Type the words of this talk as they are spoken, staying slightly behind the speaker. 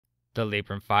The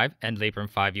Librem 5 and Librem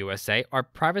 5 USA are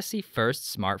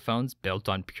privacy-first smartphones built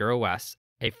on PureOS,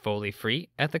 a fully free,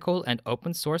 ethical, and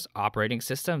open-source operating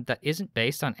system that isn't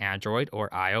based on Android or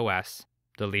iOS.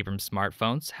 The Librem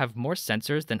smartphones have more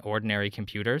sensors than ordinary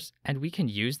computers, and we can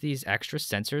use these extra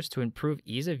sensors to improve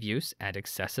ease of use and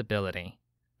accessibility.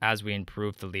 As we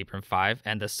improve the Librem 5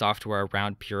 and the software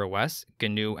around PureOS,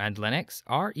 GNU, and Linux,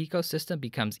 our ecosystem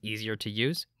becomes easier to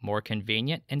use, more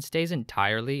convenient, and stays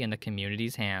entirely in the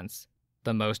community's hands.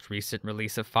 The most recent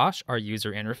release of Phosh, our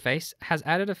user interface, has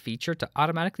added a feature to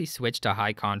automatically switch to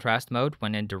high contrast mode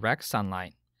when in direct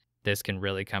sunlight. This can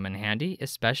really come in handy,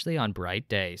 especially on bright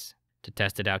days. To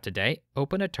test it out today,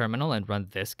 open a terminal and run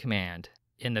this command.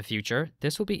 In the future,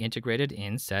 this will be integrated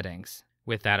in settings.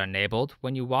 With that enabled,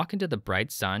 when you walk into the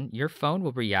bright sun, your phone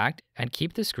will react and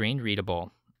keep the screen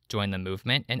readable. Join the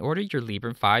movement and order your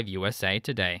Librem 5 USA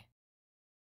today.